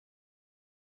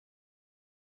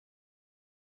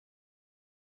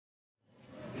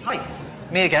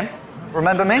Me again?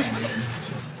 Remember me?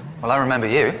 Well, I remember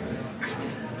you.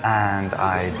 And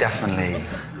I definitely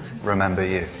remember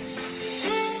you.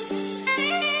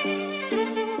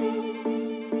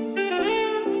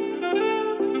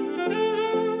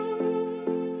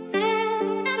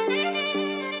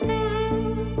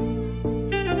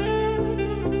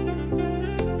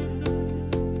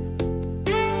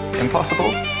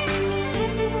 Impossible?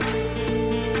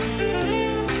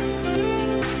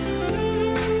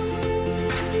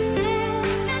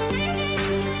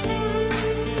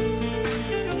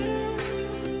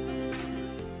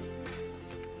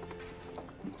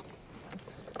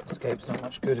 Escape's not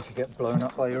much good if you get blown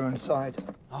up by your own side.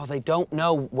 Oh, they don't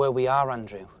know where we are,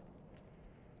 Andrew.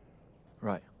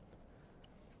 Right.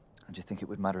 And do you think it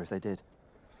would matter if they did?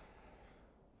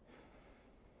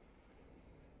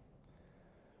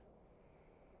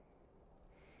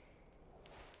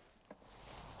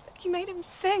 You made him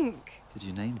sink. Did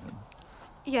you name them?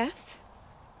 Yes.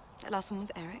 That last one was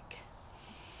Eric.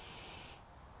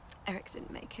 Eric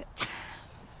didn't make it.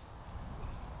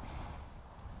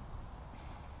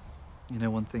 You know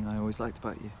one thing I always liked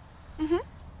about you? Mm-hmm.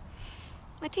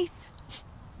 My teeth.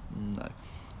 No.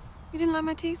 You didn't like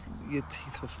my teeth? Your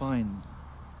teeth were fine.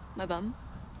 My bum?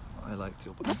 I liked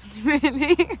your bum.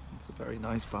 Really? It's a very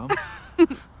nice bum. So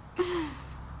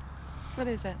what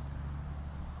is it?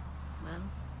 Well...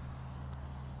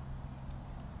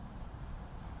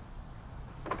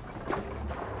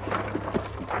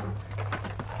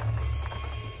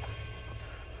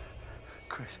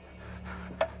 Chris.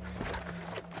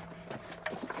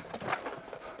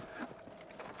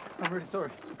 I'm really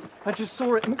sorry. I just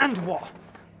saw it. And what?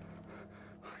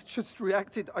 I just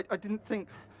reacted. I didn't think.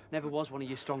 Never was one of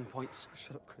your strong points.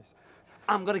 Shut up, Chris.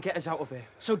 I'm gonna get us out of here.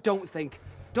 So don't think,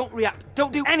 don't react,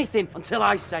 don't do anything until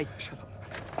I say. Shut up.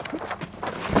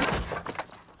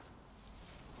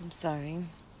 I'm sorry.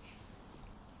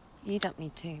 You dumped me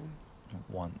too.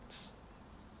 Once.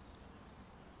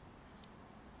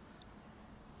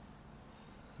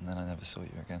 And then I never saw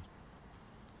you again.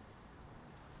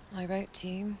 I wrote to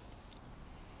you.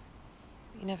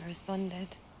 But you never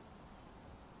responded.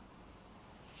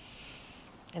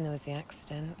 And there was the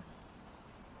accident.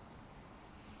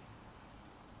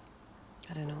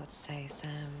 I don't know what to say,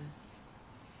 Sam.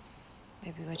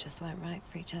 Maybe we just weren't right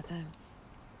for each other.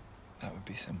 That would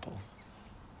be simple.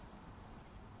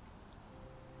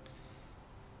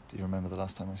 Do you remember the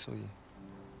last time I saw you?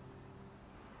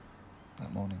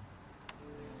 That morning.